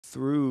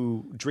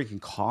through drinking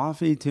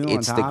coffee too on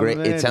It's the top great.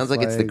 of It it. sounds It's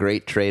like it's the like,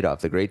 great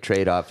trade-off. The great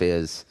trade-off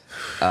is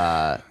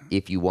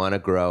if you want to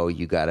grow,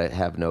 you got to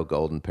have no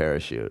golden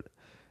parachute.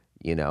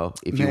 You know,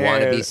 if you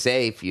want to be man,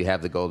 safe, you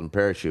have the golden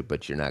parachute,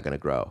 but you're not going to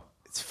grow.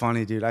 it's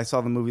funny, dude. I saw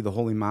the movie The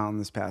Holy Mountain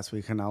this past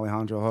week, and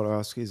Alejandro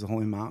Jodorowsky's The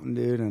Holy Mountain,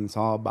 dude, and it's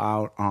all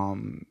about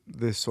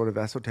this sort of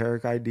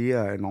esoteric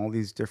idea and all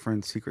these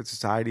different secret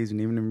societies,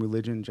 and even in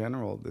religion in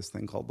general, this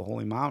thing called the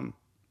Holy Mountain,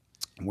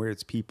 where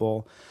it's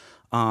people.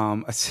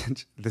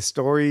 The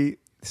story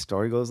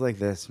goes like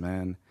this,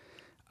 man.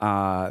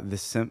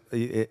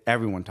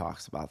 Everyone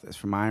talks about this,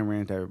 from Ayn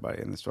Rand to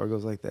everybody, and the story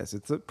goes like this.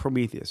 It's a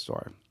Prometheus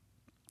story.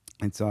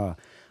 It's a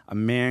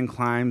man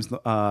climbs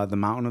the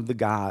mountain of the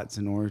gods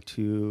in order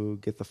to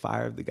get the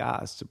fire of the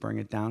gods to bring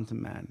it down to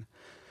men.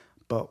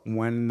 But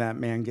when that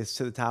man gets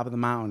to the top of the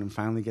mountain and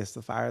finally gets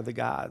the fire of the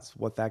gods,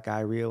 what that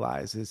guy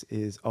realizes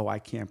is, oh, I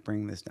can't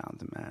bring this down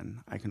to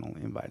men. I can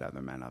only invite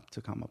other men up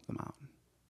to come up the mountain.